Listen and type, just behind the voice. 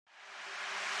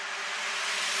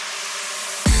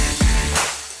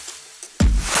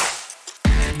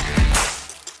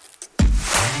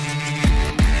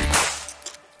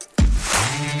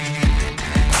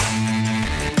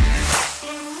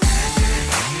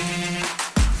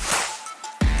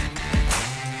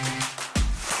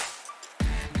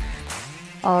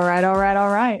All right, all right, all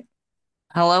right.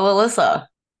 Hello, Alyssa.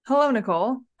 Hello,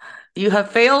 Nicole. You have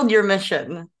failed your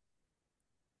mission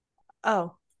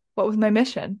Oh, what was my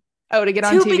mission? Oh, to get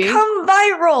on to TV? become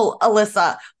viral,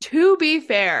 Alyssa. To be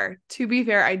fair,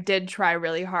 I did try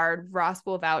really hard. Ross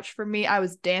will vouch for me. I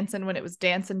was dancing when it was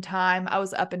dancing time. I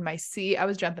was up in my seat. I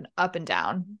was jumping up and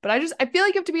down. But I feel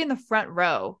like you have to be in the front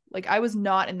row. Like I was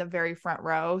not in the very front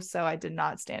row, so I did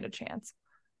not stand a chance.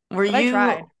 Were But I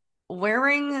tried. you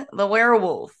wearing the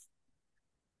werewolf?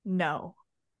 No.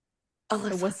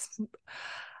 It Alyssa. was,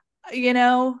 you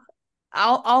know,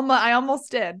 I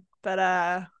almost did,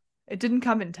 but it didn't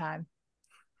come in time.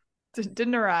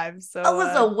 Didn't arrive. So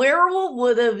Alyssa, werewolf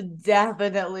would have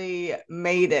definitely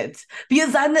made it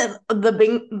because then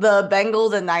the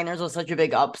Bengals and Niners was such a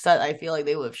big upset. I feel like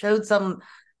they would have showed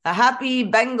a happy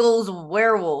Bengals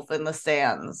werewolf in the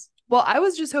stands. well, I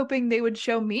was just hoping they would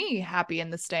show me happy in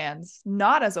the stands,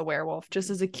 not as a werewolf, just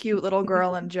as a cute little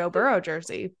girl in Joe Burrow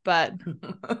jersey. But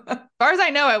as far as I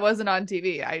know, I wasn't on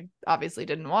TV. I obviously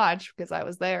didn't watch because I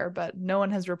was there, but no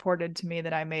one has reported to me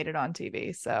that I made it on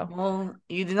TV. So Well,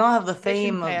 you do not have the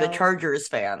mission fame of the failed. Chargers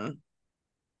fan.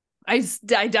 I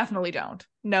definitely don't.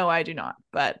 No, I do not.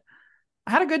 But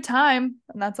I had a good time,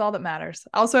 and that's all that matters.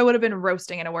 Also, I would have been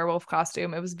roasting in a werewolf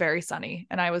costume. It was very sunny,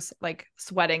 and I was like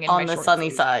sweating in my On the short sunny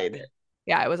sleeves. side.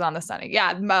 Yeah, it was on the sunny.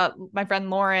 Yeah, my friend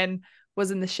Lauren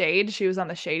was in the shade. She was on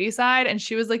the shady side, and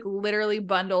she was like literally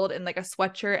bundled in like a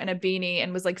sweatshirt and a beanie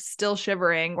and was like still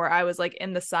shivering, where I was like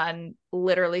in the sun,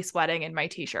 literally sweating in my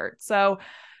t-shirt. So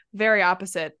very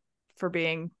opposite for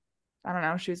being, I don't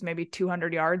know, she was maybe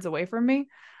 200 yards away from me.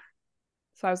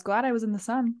 So I was glad I was in the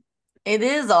sun. It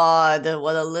is odd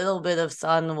what a little bit of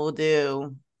sun will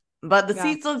do. But the Yeah.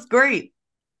 seats looks great.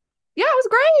 Yeah, it was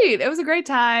great. It was a great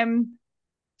time.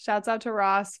 Shouts out to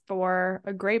Ross for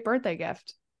a great birthday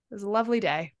gift. It was a lovely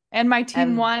day. And my team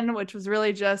And won, which was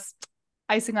really just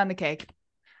icing on the cake.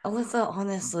 Alyssa,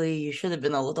 honestly, you should have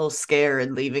been a little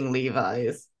scared leaving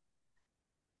Levi's.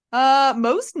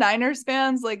 Most Niners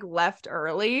fans like left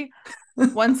early.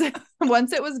 Once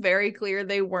it was very clear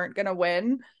they weren't gonna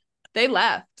win, they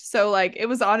left. So like it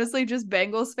was honestly just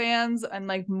Bengals fans and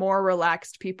like more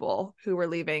relaxed people who were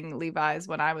leaving Levi's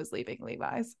when I was leaving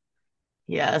Levi's.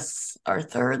 Yes, our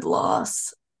third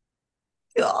loss.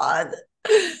 God,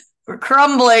 we're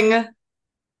crumbling.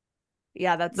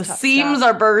 Yeah, that's The tough stuff. seams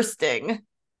are bursting.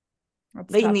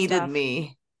 That's They tough needed stuff.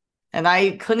 me. And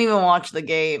I couldn't even watch the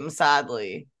game,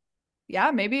 sadly.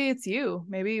 Yeah, maybe it's you.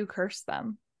 Maybe you curse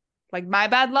them. Like my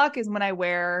bad luck is when I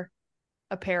wear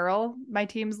apparel my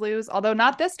teams lose. Although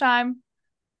not this time.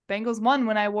 Bengals won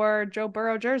when I wore Joe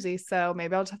Burrow jersey, so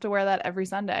maybe I'll just have to wear that every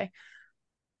Sunday.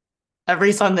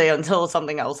 Every Sunday until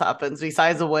something else happens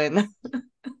besides a win.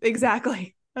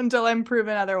 Exactly. Until I'm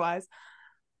proven otherwise.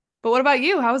 But what about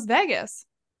you? How was Vegas?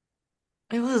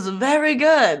 It was very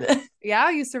good. Yeah,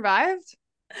 you survived?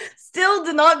 Still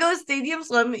did not go stadium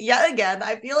swim yet again.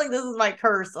 I feel like this is my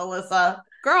curse, Alyssa.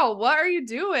 Girl, what are you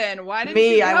doing? Why didn't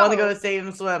you Me, I want to go go? to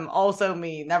stadium swim. Also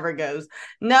me, never goes.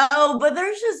 No, but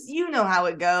there's just you know how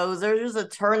it goes. There's just a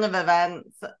turn of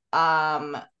events.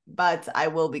 But I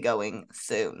will be going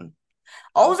soon.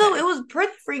 Also, it Okay. was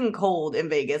pretty freaking cold in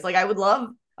Vegas. Like I would love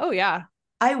Oh yeah.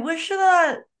 I wish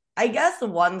that I guess the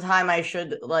one time I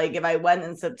should like if I went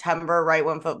in September right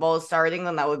when football is starting,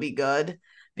 then that would be good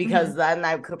because Mhm. then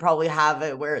I could probably have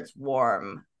it where it's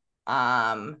warm.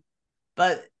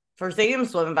 But for stadium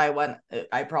swim, if I went,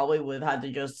 I probably would have had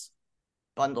to just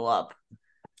bundle up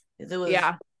because it was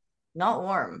Yeah. not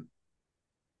warm.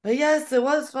 But yes, it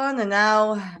was fun, and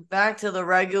now back to the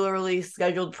regularly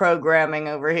scheduled programming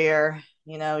over here.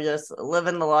 You know, just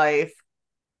living the life.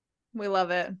 We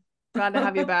love it. Glad to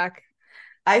have you back.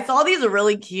 I saw these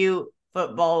really cute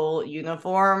football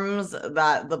uniforms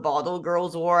that the bottle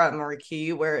girls wore at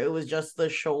Marquee, where it was just the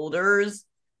shoulders.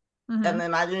 And Hmm. then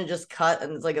imagine it just cut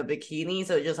and it's like a bikini.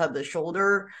 So it just had the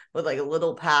shoulder with like a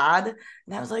little pad.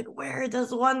 And I was like, where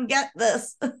does one get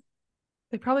this?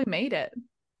 They probably made it.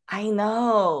 I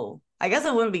know. I guess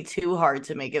it wouldn't be too hard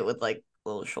to make it with like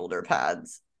little shoulder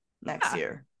pads next Yeah, I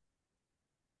year.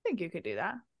 think you could do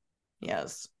that.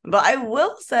 Yes. But I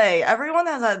will say, everyone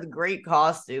has had great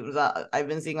costumes that I've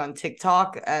been seeing on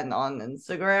TikTok and on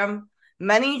Instagram.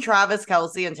 Many Travis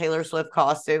Kelsey and Taylor Swift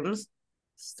costumes.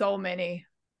 So many.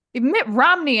 Even Mitt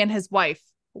Romney and his wife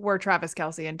were Travis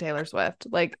Kelsey and Taylor Swift.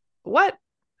 Like, what?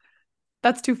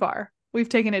 That's too far. We've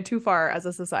taken it too far as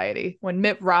a society when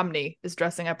Mitt Romney is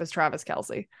dressing up as Travis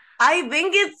Kelsey. I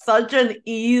think it's such an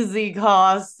easy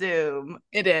costume.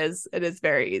 It is. It is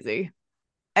very easy.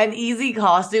 An easy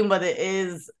costume, but it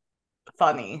is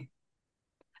funny.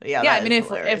 Yeah, Yeah, I that mean, is if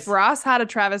hilarious. Ross had a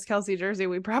Travis Kelce jersey,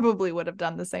 we probably would have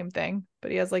done the same thing.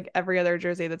 But he has like every other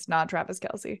jersey that's not Travis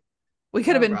Kelce. We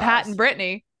could have Oh, been Pat and Ross.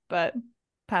 Brittany, but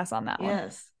pass on that one.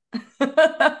 Yes. I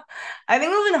think it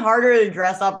would have been harder to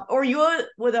dress up, or you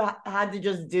would have had to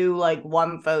just do like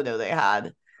one photo they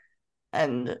had,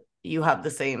 and you have the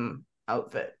same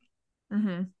outfit.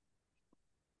 Mm-hmm.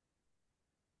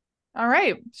 All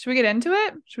right. Should we get into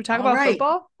it? Should we talk All about right.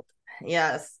 football?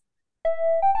 Yes.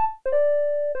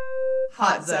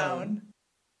 Hot zone.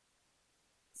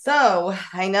 So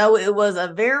I know it was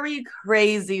a very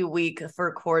crazy week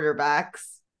for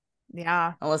quarterbacks.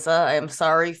 Yeah. Alyssa, I am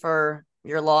sorry for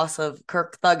your loss of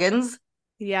Kirk Thuggins.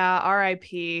 Yeah.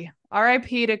 RIP.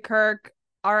 RIP to Kirk.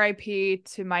 RIP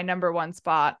to my number one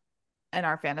spot in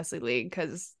our fantasy league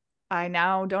because I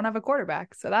now don't have a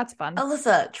quarterback. So that's fun.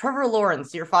 Alyssa, Trevor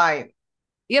Lawrence, you're fine.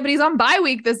 Yeah, but he's on bye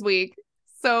week this week.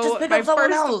 Just So pick up my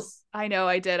someone first, else. I know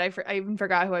I did. I even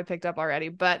forgot who I picked up already,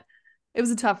 but it was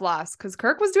a tough loss because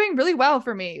Kirk was doing really well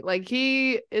for me. Like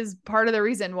he is part of the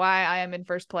reason why I am in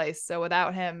first place. So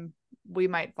without him, we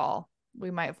might fall. We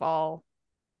might fall.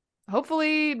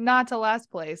 Hopefully not to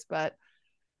last place, but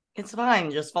It's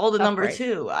fine. Just fall to tough number break.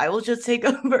 2. I will just take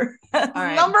over. All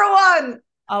right. Number 1.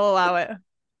 I'll allow it.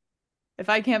 If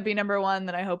I can't be number one,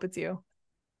 then I hope it's you.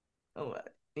 Oh,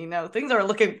 things are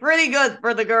looking pretty good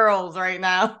for the girls right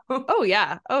now. Oh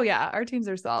yeah. Oh yeah. Our teams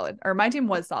are solid. Or my team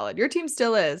was solid. Your team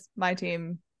still is. My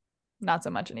team, not so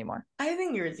much anymore. I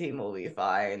think your team will be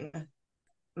fine.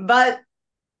 But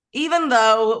even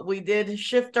though we did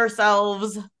shift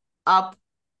ourselves up,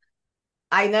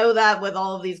 I know that with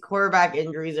all of these quarterback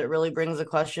injuries, it really brings the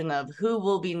question of who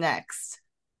will be next.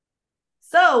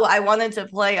 So I wanted to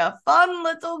play a fun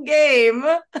little game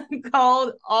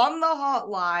called On the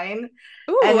Hotline.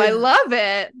 Ooh, I love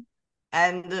it.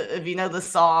 And if you know the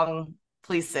song,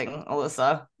 please sing,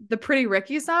 Alyssa. The Pretty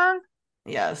Ricky song.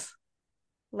 Yes.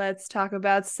 Let's talk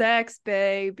about sex,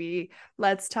 baby.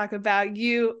 Let's talk about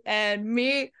you and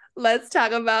me. Let's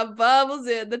talk about bubbles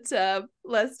in the tub.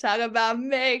 Let's talk about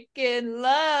making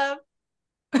love.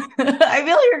 I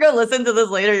feel like you're gonna listen to this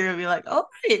later. You're gonna be like, "All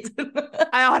right."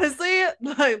 I honestly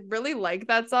really like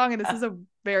that song, and this is a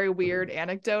very weird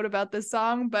anecdote about this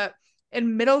song, but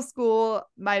in middle school,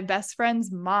 my best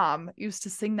friend's mom used to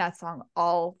sing that song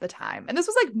all the time. And this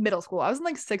was like middle school. I was in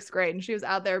like 6th grade, and she was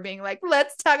out there being like,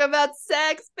 let's talk about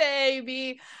sex,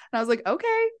 baby. And I was like,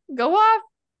 okay, go off,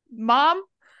 mom.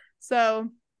 So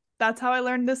that's how I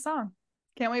learned this song.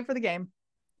 Can't wait for the game.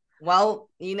 Well,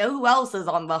 you know who else is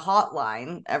on the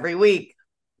hotline every week?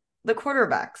 The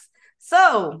quarterbacks.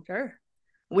 So Sure.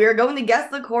 we're going to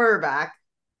guess the quarterback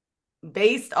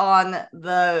based on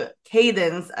the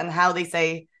cadence and how they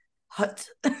say hut.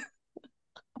 Oh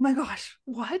my gosh.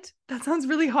 What? That sounds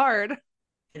really hard.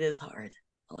 It is hard,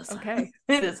 Alyssa. Okay.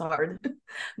 It is hard.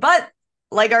 But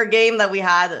like our game that we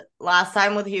had last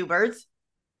time with Hubert,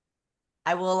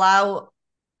 I will allow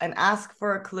and ask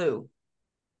for a clue.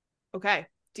 Okay.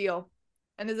 Deal.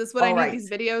 And is this what All I need right. these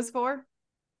videos for?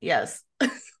 Yes.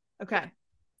 Okay.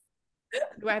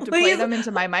 Do I have to Please. play them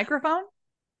into my microphone?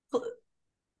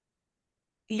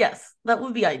 Yes, that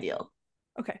would be ideal.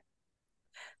 Okay.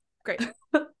 Great.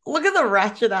 Look at the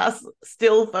ratchet ass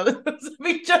still photos of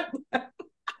each other.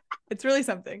 It's really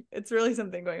something. It's really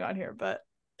something going on here, but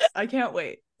I can't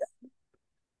wait.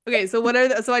 Okay, so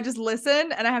so I just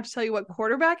listen and I have to tell you what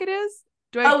quarterback it is?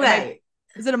 Okay.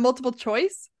 Is it a multiple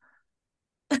choice?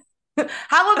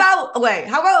 How about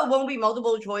it won't be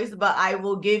multiple choice, but I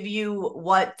will give you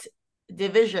what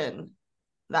division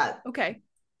that. Okay.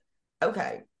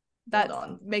 That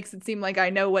makes it seem like I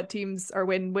know what teams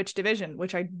are in which division,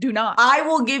 which I do not. I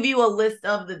will give you a list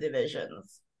of the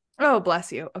divisions. Oh,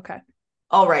 bless you. Okay.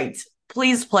 All right.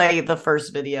 Please play the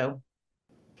first video.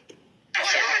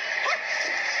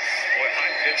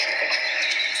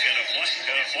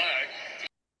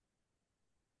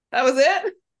 That was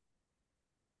it?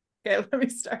 Okay, let me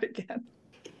start again.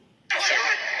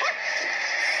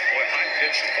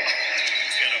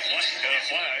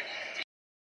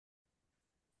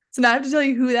 So now I have to tell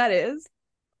you who that is.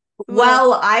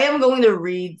 Well, I am going to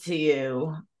read to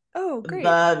you great.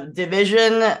 the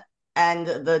division and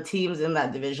the teams in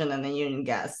that division, and then you can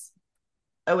guess.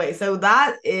 Okay, so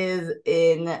that is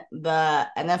in the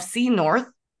NFC North.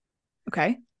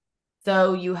 Okay.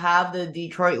 So you have the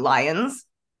Detroit Lions,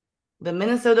 the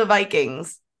Minnesota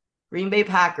Vikings, Green Bay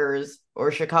Packers,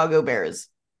 or Chicago Bears.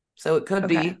 So it could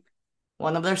be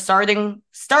one of their starting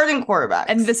quarterbacks.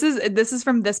 And this is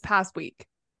from this past week.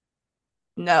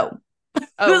 No.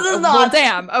 Oh, this is not. Well,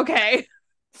 damn. Okay.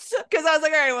 Because I was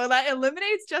like, all right, well, that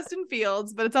eliminates Justin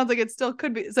Fields, but it sounds like it still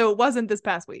could be. So it wasn't this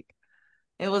past week.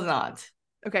 It was not.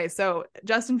 Okay, so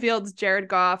Justin Fields, Jared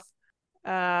Goff,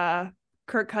 uh,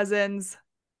 Kirk Cousins.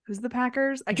 Who's the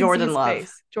Packers? I can see Jordan his Love.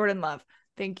 face. Jordan Love.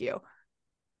 Thank you.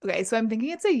 Okay, so I'm thinking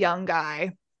it's a young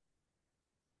guy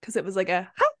because it was like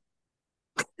a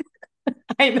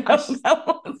I know hush. that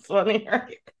one's funny,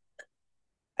 right?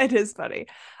 It is funny.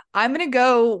 I'm gonna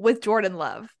go with Jordan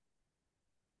Love.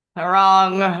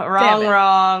 Wrong, Damn wrong, it.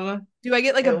 wrong. Do I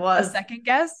get like It a was second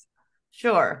guess?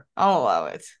 sure. I'll allow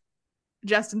it.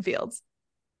 Justin Fields.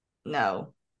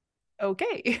 No,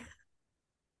 Okay.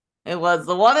 it was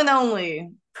the one and only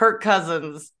Kirk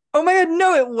Cousins. Oh my god,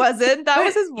 no, it wasn't. That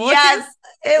was his voice. Yes,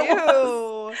 it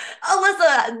was. Ew.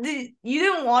 Alyssa, you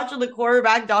didn't watch the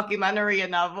quarterback documentary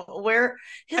enough where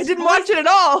I his didn't voice watch it at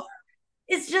all.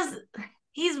 is just,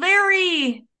 he's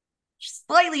very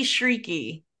slightly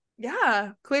shrieky.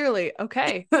 Yeah, clearly.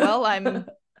 Okay. Well, I'm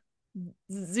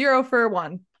 0 for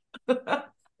 1.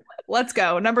 Let's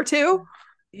go. Number 2.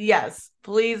 Yes,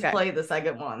 please Okay. play the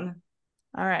second one.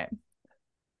 All right.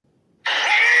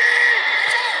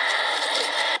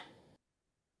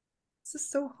 This is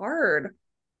so hard.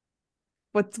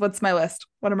 What's my list?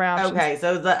 What are my options? Okay,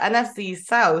 so the NFC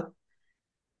South,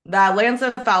 the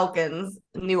Atlanta Falcons,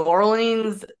 New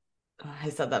Orleans, I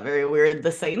said that very weird,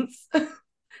 the Saints,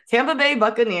 Tampa Bay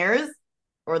Buccaneers,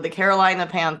 or the Carolina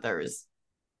Panthers.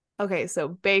 Okay, so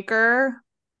Baker,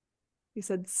 you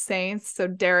said Saints, so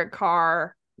Derek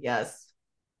Carr, Yes.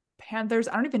 Panthers.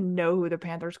 I don't even know who the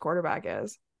Panthers quarterback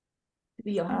is. To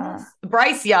be Uh, honest,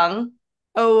 Bryce Young.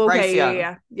 oh, Bryce okay, yeah, Young,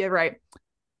 yeah, yeah, right.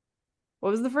 What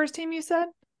was the first team you said?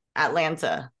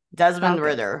 Atlanta, Desmond Falcons.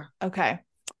 Ritter. Okay.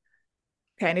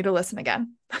 Okay, I need to listen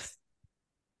again.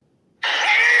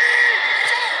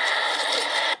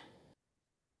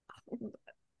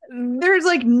 There's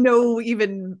like no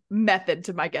even method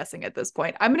to my guessing at this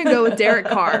point. I'm gonna go with Derek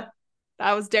Carr.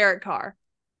 That was Derek Carr.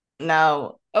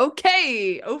 No,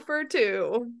 Okay, 0 for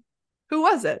 2. Who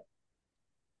was it?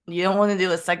 you don't want to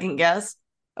do a second guess?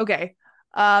 Okay.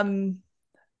 I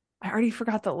already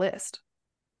forgot the list.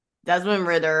 Desmond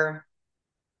Ritter,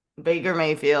 Baker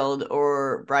Mayfield,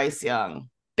 or Bryce Young?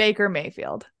 Baker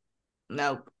Mayfield.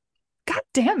 Nope. God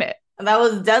damn it. That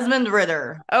was Desmond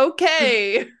Ritter,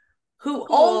 Okay. who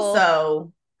Cool.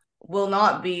 also will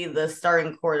not be the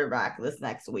starting quarterback this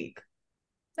next week.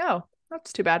 No,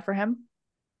 that's too bad for him.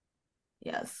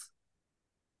 Yes.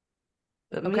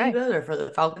 But maybe Okay. better for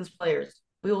the Falcons players.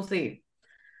 We will see.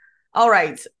 All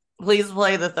right. Please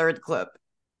play the third clip.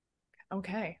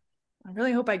 Okay. I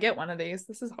really hope I get one of these.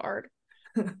 This is hard.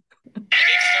 Makes third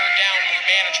down more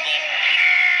manageable.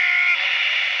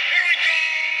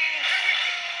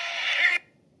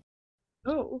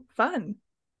 Oh, fun.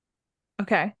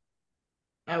 Okay.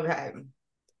 Okay.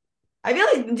 I feel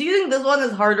like, do you think this one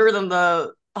is harder than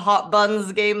the hot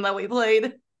buns game that we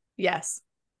played? Yes.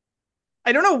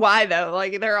 I don't know why though.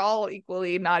 Like they're all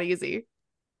equally not easy.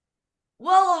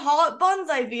 Well, hot buns,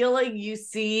 I feel like you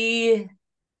see,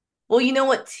 well, you know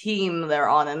what team they're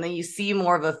on, and then you see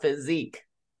more of a physique.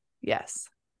 Yes.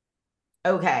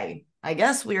 Okay. I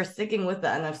guess we are sticking with the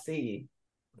NFC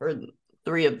for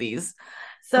 3 of these.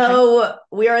 So okay.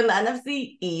 We are in the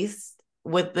NFC East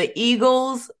with the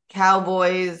Eagles,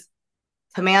 Cowboys,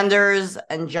 Commanders,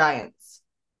 and Giants.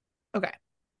 Okay.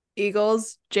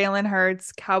 Eagles, Jalen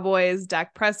Hurts, Cowboys,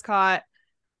 Dak Prescott,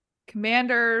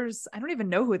 Commanders. I don't even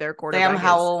know who their quarterback Sam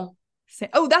Howell. is.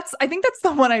 Oh, I think that's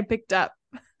the one I picked up.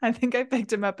 I think I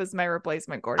picked him up as my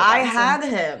replacement quarterback. I had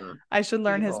him. I should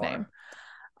learn his name.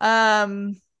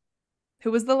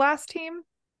 Who was the last team?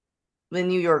 The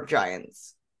New York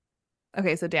Giants.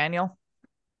 Okay, so Daniel.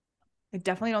 I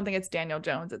definitely don't think it's Daniel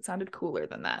Jones. It sounded cooler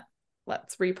than that.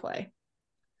 Let's replay.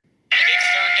 Makes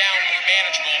third down more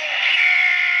manageable.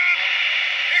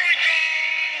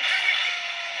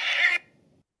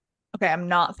 Okay, I'm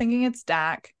not thinking it's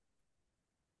Dak.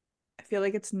 I feel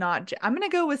like it's not. I'm going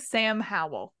to go with Sam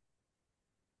Howell.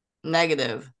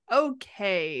 Negative.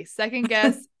 Okay, second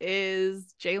guess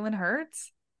is Jalen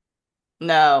Hurts.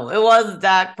 No, it was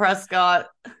Dak Prescott.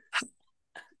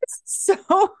 It's so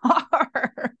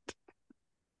hard.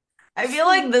 I feel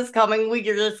like this coming week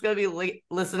you're just going to be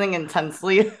listening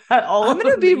intensely at all I'm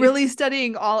going to be these. really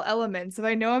studying all elements. If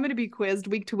I know I'm going to be quizzed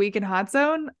week to week in Hot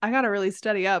Zone, I got to really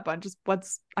study up on just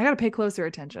I got to pay closer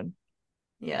attention.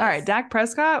 Yeah. All right, Dak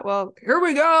Prescott. Well, here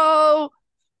we go.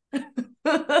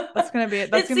 That's going to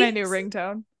be my new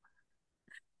ringtone.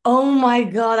 Oh my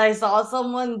God. I saw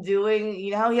someone doing,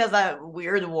 you know how he has that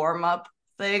weird warm-up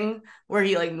thing where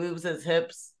he like moves his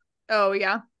hips? Oh,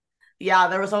 yeah. Yeah,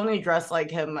 there was somebody dressed like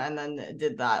him and then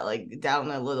did that like down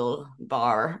a little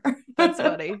bar. That's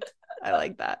funny. I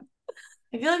like that.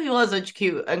 I feel like people have such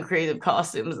cute and creative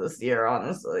costumes this year,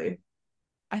 honestly.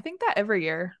 I think that every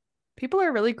year people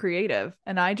are really creative.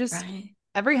 And I just, Right?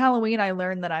 every Halloween, I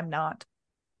learn that I'm not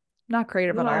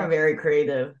creative You at are all. very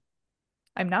creative.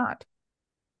 I'm not.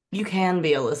 You can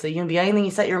be, Alyssa. You can be anything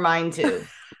you set your mind to.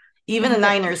 Even a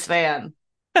Niners fan.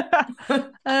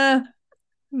 uh,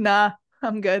 nah,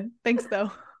 I'm good. Thanks,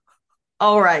 though.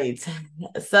 All right.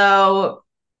 So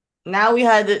now we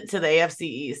head to the AFC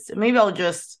East. Maybe I'll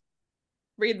just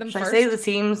Read them should I say the first.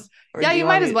 teams or Yeah, do you you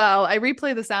want might as me? well. I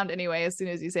replay the sound anyway as soon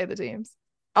as you say the teams.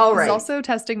 All This is right. also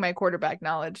testing my quarterback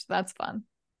knowledge. That's fun.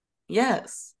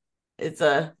 Yes. It's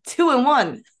a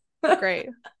 2-1. Great.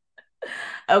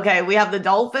 Okay, we have the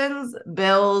Dolphins,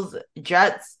 Bills,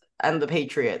 Jets, and the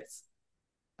Patriots.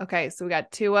 Okay, so we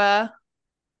got Tua,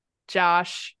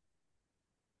 Josh,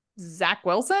 Zach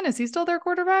Wilson. Is he still their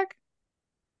quarterback?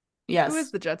 Who is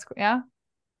Yes. the Jets? Yeah.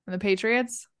 And the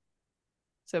Patriots.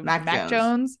 So Mac Mac Jones.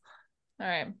 Jones. All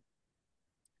right.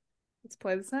 Let's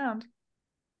play the sound.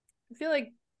 I feel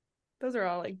like those are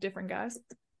all like different guys.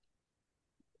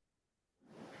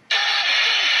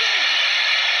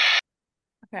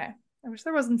 Okay. I wish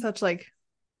there wasn't such like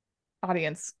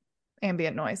audience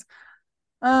ambient noise.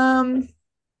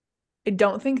 I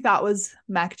don't think that was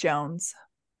Mac Jones.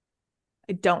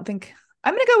 I don't think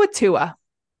I'm gonna go with Tua.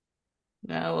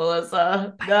 No,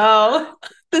 Alyssa. No.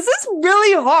 This is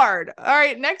really hard. All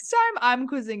right, next time I'm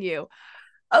quizzing you.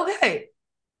 Okay.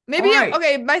 Maybe All right.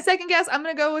 okay, my second guess, I'm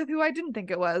gonna go with who I didn't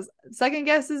think it was. Second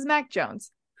guess is Mac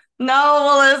Jones. No,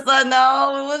 Alyssa,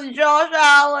 no. It was Josh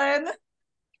Allen.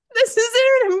 This is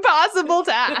an impossible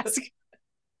task.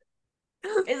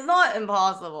 It's not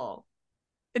impossible.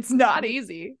 It's not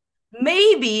easy.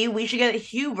 Maybe we should get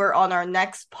Hubert on our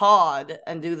next pod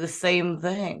and do the same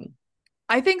thing.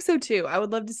 I think so too. I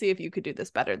would love to see if you could do this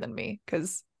better than me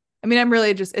because I mean, I'm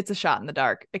really just, it's a shot in the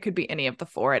dark. It could be any of the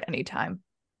four at any time.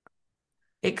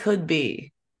 It could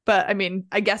be. But I mean,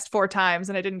 I guessed 4 times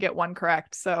and I didn't get one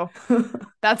correct. So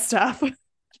that's tough.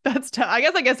 That's tough. I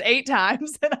guess 8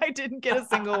 times and I didn't get a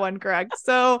single one correct.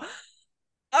 So,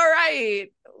 all right.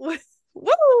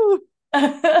 Woo.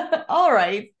 All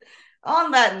right.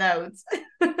 On that note,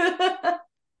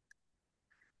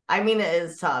 I mean, it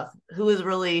is tough. Who is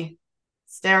really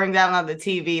staring down on the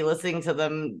TV, listening to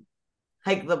them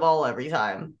hike the ball every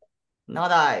time?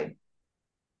 Not I.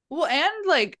 Well, and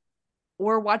like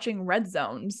we're watching Red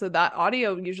Zone, so that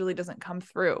audio usually doesn't come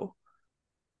through.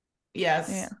 Yes.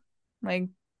 Yeah. Like,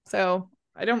 so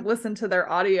I don't listen to their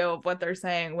audio of what they're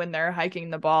saying when they're hiking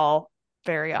the ball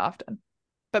very often.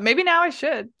 But maybe now I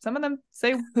should. Some of them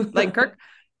say, like, Kirk,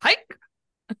 hike.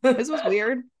 This was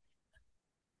weird.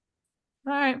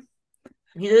 All right.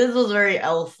 His was very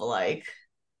elf-like.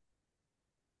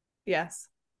 Yes.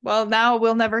 Well, now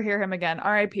we'll never hear him again.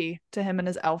 R.I.P. to him and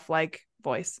his elf-like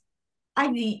voice.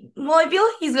 I feel like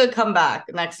he's gonna come back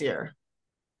next year.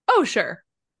 Oh, sure.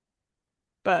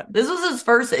 But this was his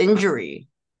first injury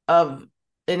in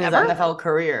his ever? NFL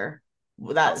career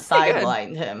that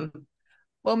sidelined him.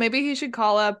 Well, maybe he should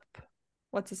call up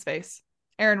what's his face?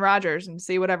 Aaron Rodgers and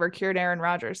see whatever cured Aaron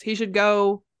Rodgers. He should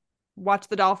go watch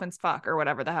the Dolphins fuck or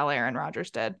whatever the hell Aaron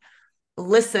Rodgers did.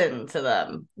 Listen to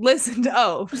them. Listen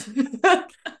to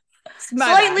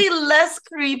slightly less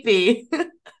creepy.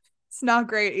 It's not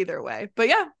great either way. But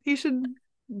yeah, he should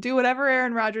do whatever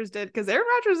Aaron Rodgers did because Aaron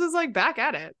Rodgers is like back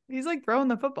at it. He's like throwing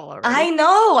the football already. I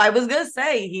know. I was gonna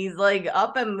say he's like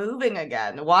up and moving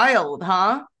again. Wild,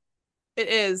 huh? It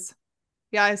is.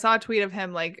 Yeah, I saw a tweet of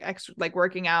him like extra like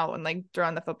working out and like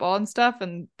throwing the football and stuff,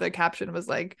 and the caption was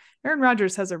like, Aaron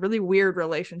Rodgers has a really weird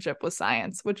relationship with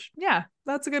science, which yeah,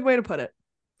 that's a good way to put it.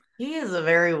 He is a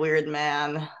very weird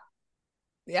man.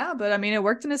 Yeah, but I mean it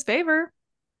worked in his favor.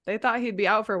 They thought he'd be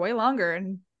out for way longer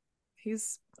and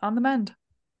he's on the mend.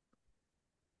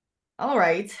 All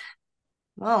right.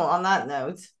 Well, on that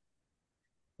note,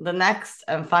 the next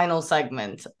and final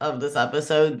segment of this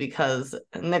episode, because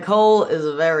Nicole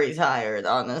is very tired,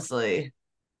 honestly.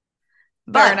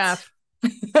 Fair enough.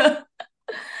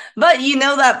 But you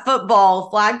know that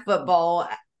flag football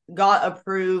got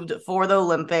approved for the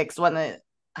Olympics when it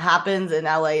happens in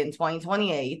LA in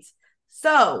 2028.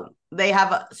 So they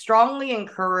have strongly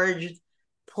encouraged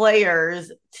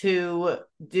players to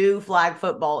do flag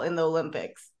football in the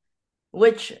Olympics,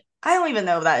 which I don't even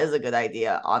know if that is a good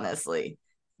idea, honestly,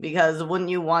 because wouldn't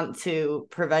you want to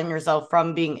prevent yourself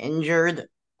from being injured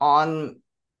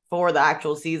for the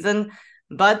actual season?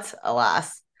 But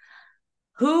alas,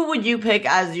 who would you pick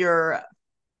as your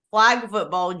flag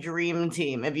football dream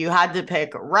team if you had to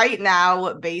pick right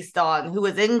now based on who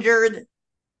is injured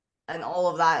and all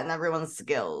of that and everyone's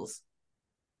skills?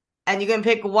 And you can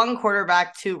pick one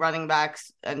quarterback, 2 running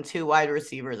backs, and 2 wide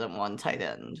receivers and 1 tight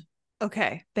end.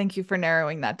 Okay, thank you for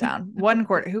narrowing that down. What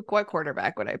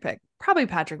quarterback would I pick? Probably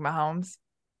Patrick Mahomes.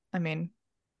 I mean,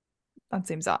 that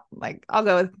seems like I'll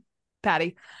go with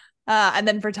Patty. And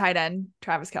then for tight end,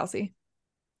 Travis Kelce.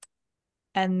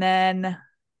 And then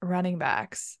running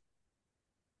backs.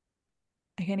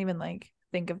 I can't even like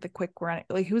think of the quick running.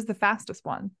 Like, who's the fastest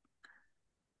one?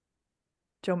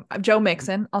 Joe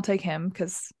Mixon. I'll take him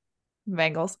because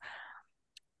Bengals.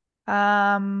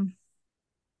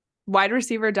 Wide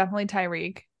receiver, definitely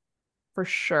Tyreek for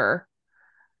sure.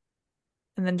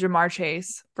 And then Jamar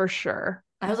Chase for sure.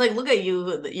 I was like, look at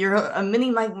you. You're a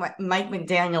mini Mike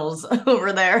McDaniels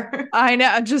over there. I know.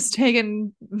 I'm just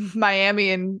taking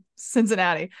Miami and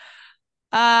Cincinnati.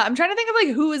 I'm trying to think of like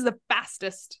who is the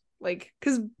fastest, like,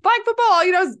 because flag football,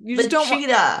 you just don't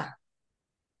cheetah.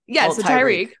 Yeah, so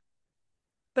Tyreek.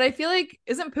 But I feel like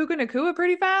isn't Puka Nacua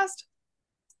pretty fast?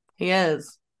 He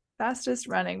is. Fastest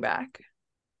running back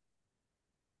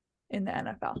in the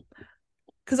NFL.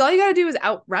 Because all you got to do is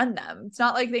outrun them. It's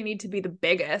not like they need to be the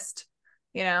biggest,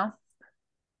 you know?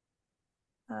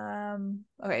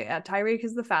 Okay, yeah, Tyreek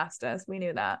is the fastest. We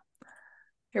knew that.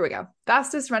 Here we go.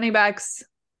 Fastest running backs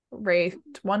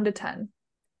ranked 1 to 10.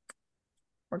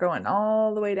 We're going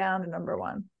all the way down to number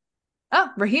 1. Oh,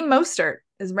 Raheem Mostert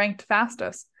is ranked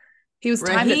fastest. He was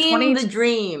timed at 20. the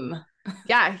dream.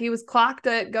 Yeah, he was clocked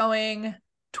at going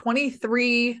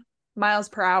 23 miles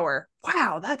per hour.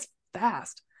 Wow, that's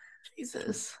fast.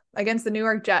 Jesus. Against the New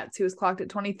York Jets, he was clocked at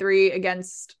 23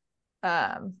 against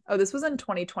this was in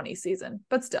 2020 season,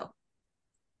 but still.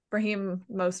 Raheem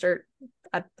Mostert,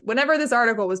 whenever this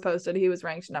article was posted, he was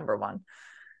ranked number 1.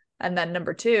 And then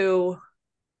number 2,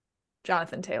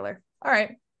 Jonathan Taylor. All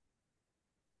right.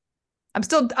 I'm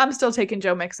still taking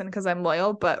Joe Mixon because I'm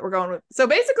loyal, but we're going with, so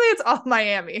basically it's all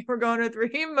Miami. We're going with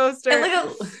Raheem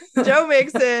Mostert, Joe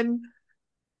Mixon.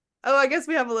 Oh, I guess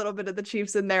we have a little bit of the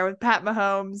Chiefs in there with Pat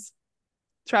Mahomes,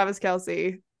 Travis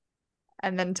Kelce,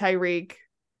 and then Tyreek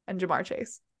and Jamar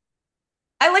Chase.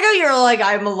 I like how you're like,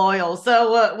 I'm loyal.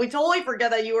 So we totally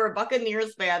forget that you were a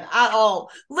Buccaneers fan at all.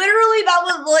 Literally, that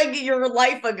was like your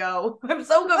life ago. I'm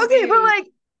so confused. Okay, but like,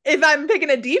 if I'm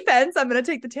picking a defense, I'm going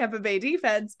to take the Tampa Bay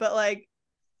defense, but like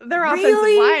their offensive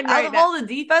line right out of all the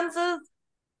defenses,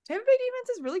 Tampa Bay defense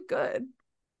is really good.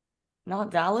 Not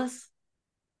Dallas?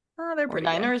 Oh, they're pretty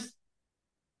Niners?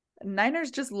 Good. Niners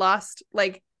just lost.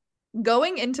 Like,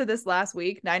 going into this last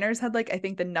week, Niners had like, I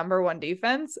think the number 1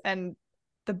 defense and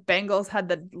the Bengals had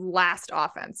the last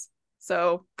offense.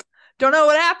 So don't know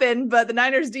what happened, but the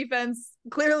Niners defense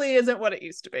clearly isn't what it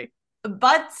used to be.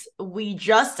 But we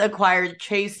just acquired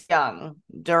Chase Young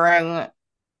during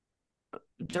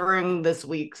this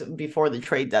week before the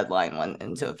trade deadline went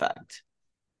into effect.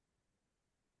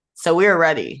 So we're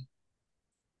ready.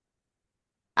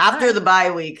 After the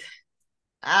bye week.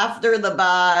 After the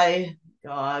bye.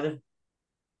 God.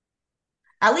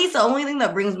 At least the only thing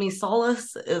that brings me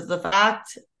solace is the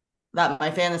fact that my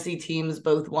fantasy teams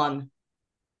both won.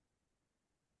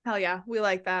 Hell yeah. We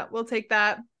like that. We'll take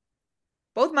that.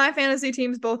 Both my fantasy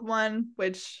teams both won,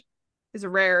 which is a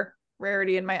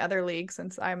rarity in my other league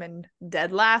since I'm in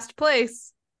dead last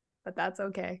place, but that's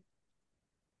okay.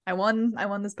 I won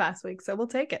this past week, so we'll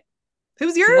take it.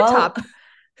 Who's your top?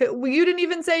 You didn't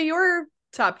even say your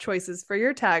top choices for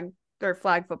your tag or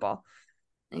flag football.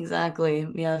 Exactly.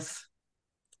 Yes.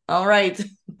 All right.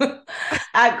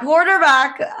 At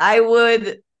quarterback, I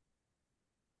would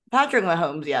Patrick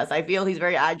Mahomes. Yes, I feel he's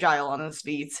very agile on his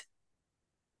feet.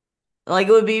 Like,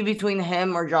 it would be between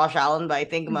him or Josh Allen, but I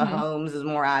think Mahomes is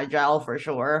more agile for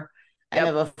sure. And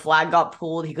if a flag got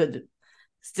pulled, he could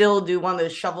still do one of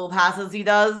those shovel passes he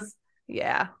does.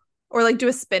 Yeah. Or like do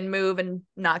a spin move and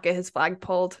not get his flag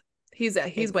pulled. He's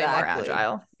way more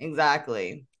agile.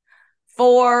 Exactly.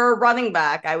 For running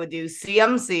back, I would do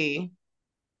CMC.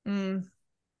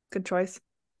 Good choice.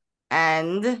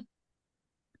 And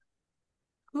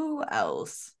who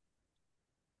else?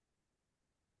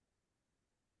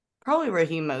 Probably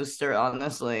Raheem Mostert,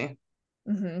 honestly.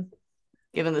 Given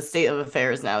the state of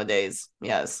affairs nowadays.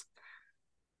 Yes.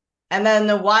 And then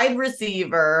the wide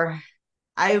receiver,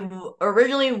 I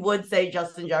originally would say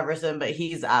Justin Jefferson, but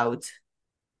he's out.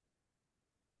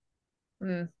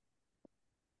 You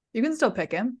can still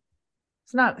pick him.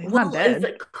 He's not dead. It's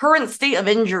the current state of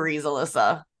injuries,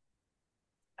 Alyssa.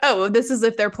 Oh, this is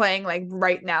if they're playing like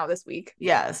right now this week.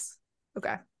 Yes.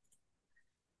 Okay.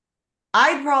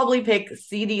 I'd probably pick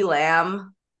CeeDee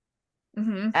Lamb.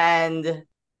 And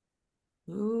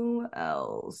who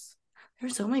else?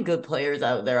 There's so many good players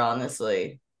out there,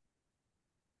 honestly.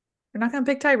 You're not going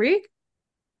to pick Tyreek?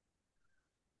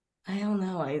 I don't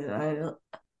know.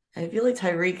 I feel like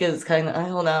Tyreek is kind of, I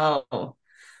don't know.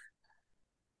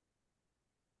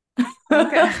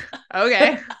 Okay.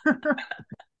 Okay.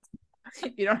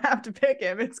 You don't have to pick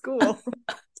him. It's cool.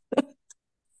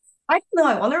 I don't know.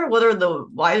 I wonder what are the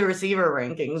wide receiver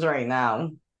rankings right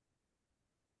now.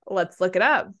 Let's look it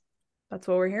up. That's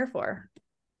what we're here for.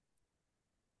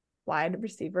 Wide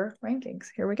receiver rankings.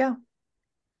 Here we go.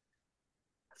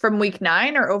 From week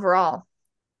 9 or overall?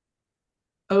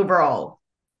 Overall.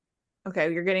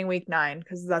 Okay, you're getting week 9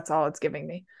 because that's all it's giving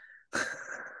me.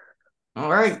 All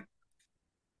right.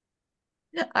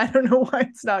 I don't know why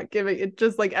it's not giving it.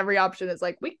 Just like every option is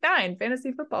like week 9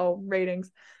 fantasy football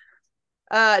ratings.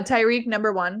 Tyreek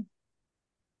number 1,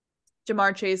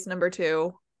 Jamar Chase number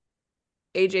 2,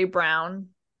 AJ Brown,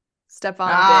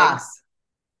 Stephon Diggs.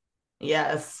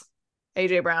 Yes.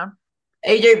 AJ Brown.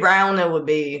 AJ Brown, it would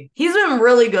be. He's been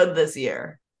really good this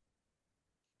year.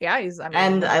 Yeah,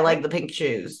 and I like the pink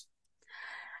shoes.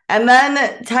 And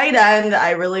then tight end,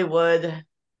 I really would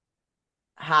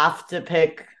have to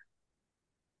pick.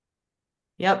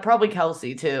 Yep, probably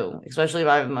Kelsey too, especially if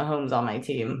I have Mahomes on my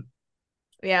team.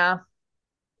 Yeah.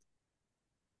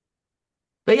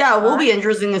 But yeah, it will be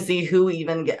interesting to see who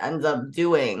even ends up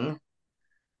doing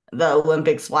the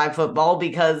Olympics flag football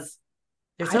because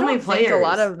there's so many players. A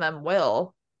lot of them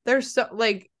will. There's so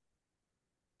like,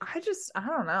 I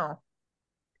don't know.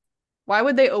 Why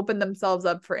would they open themselves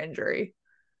up for injury?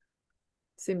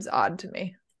 Seems odd to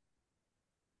me.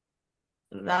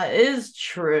 That is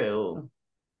true.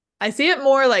 I see it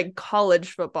more like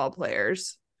college football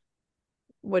players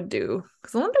would do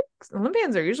because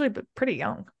Olympians are usually pretty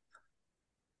young.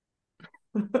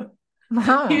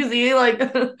 You see, like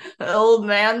old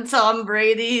man Tom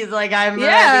Brady. He's like, I'm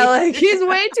ready. Like he's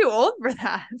way too old for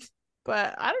that.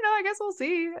 But I don't know. I guess we'll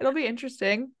see. It'll be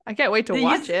interesting. I can't wait to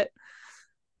watch it.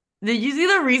 Did you see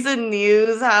the recent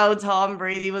news how Tom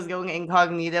Brady was going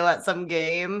incognito at some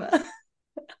game?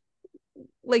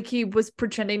 Like he was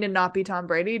pretending to not be Tom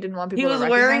Brady. Didn't want people to recognize him.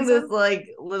 He was wearing this like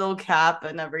little cap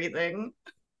and everything.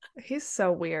 He's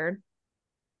so weird.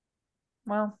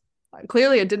 Well,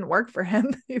 clearly it didn't work for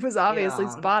him. He was obviously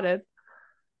spotted.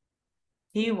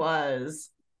 He was.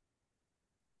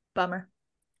 Bummer.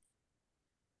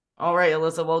 All right,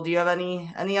 Alyssa. Well, do you have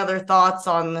any other thoughts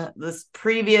on this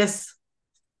previous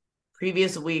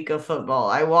week of football?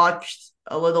 I watched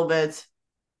a little bit.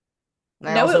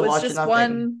 No, it was just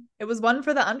one. It was one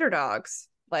for the underdogs.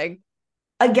 Like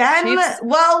again, Chiefs,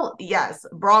 well, yes,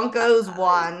 Broncos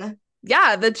won.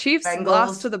 Yeah, the Chiefs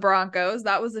lost to the Broncos.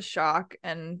 That was a shock,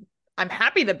 and I'm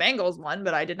happy the Bengals won,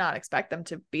 but I did not expect them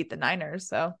to beat the Niners.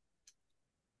 So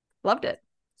loved it.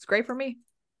 It's great for me.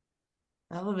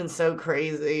 That would have been so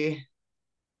crazy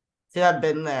to have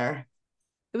been there.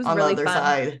 It was on really the other fun.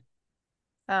 Side.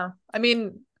 Oh, I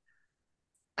mean,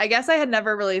 I guess I had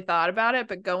never really thought about it,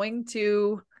 but going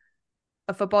to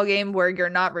a football game where you're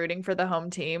not rooting for the home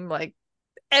team, like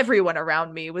everyone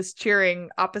around me was cheering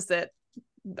opposite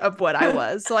of what I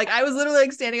was. So like I was literally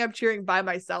like standing up cheering by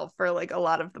myself for like a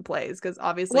lot of the plays because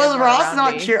obviously was Ross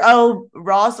not cheering? Oh,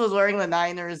 Ross was wearing the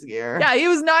Niners gear. Yeah, he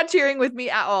was not cheering with me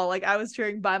at all. Like I was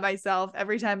cheering by myself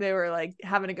every time they were like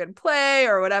having a good play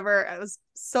or whatever. I was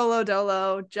solo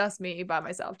dolo, just me by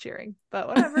myself cheering. But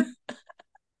whatever.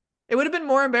 It would have been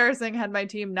more embarrassing had my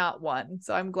team not won.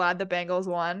 So I'm glad the Bengals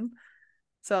won.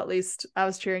 So at least I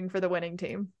was cheering for the winning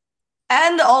team.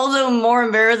 And also more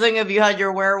embarrassing if you had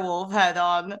your werewolf head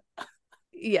on.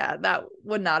 Yeah, that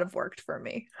would not have worked for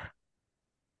me.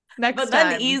 Next but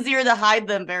then time, easier to hide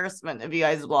the embarrassment if you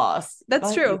guys lost.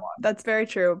 That's true. That's very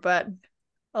true. But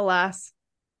alas,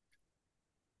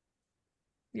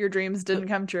 your dreams didn't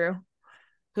come true.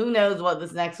 Who knows what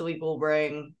this next week will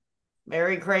bring?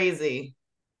 Very crazy.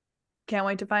 Can't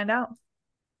wait to find out.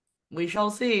 We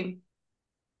shall see.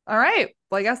 All right.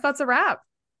 Well, I guess that's a wrap.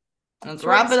 Let's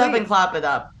wrap it up and clap it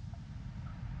up.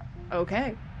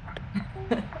 Okay.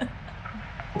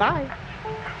 Bye.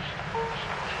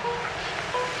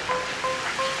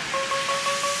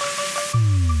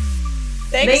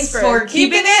 Thanks for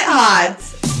keeping it hot.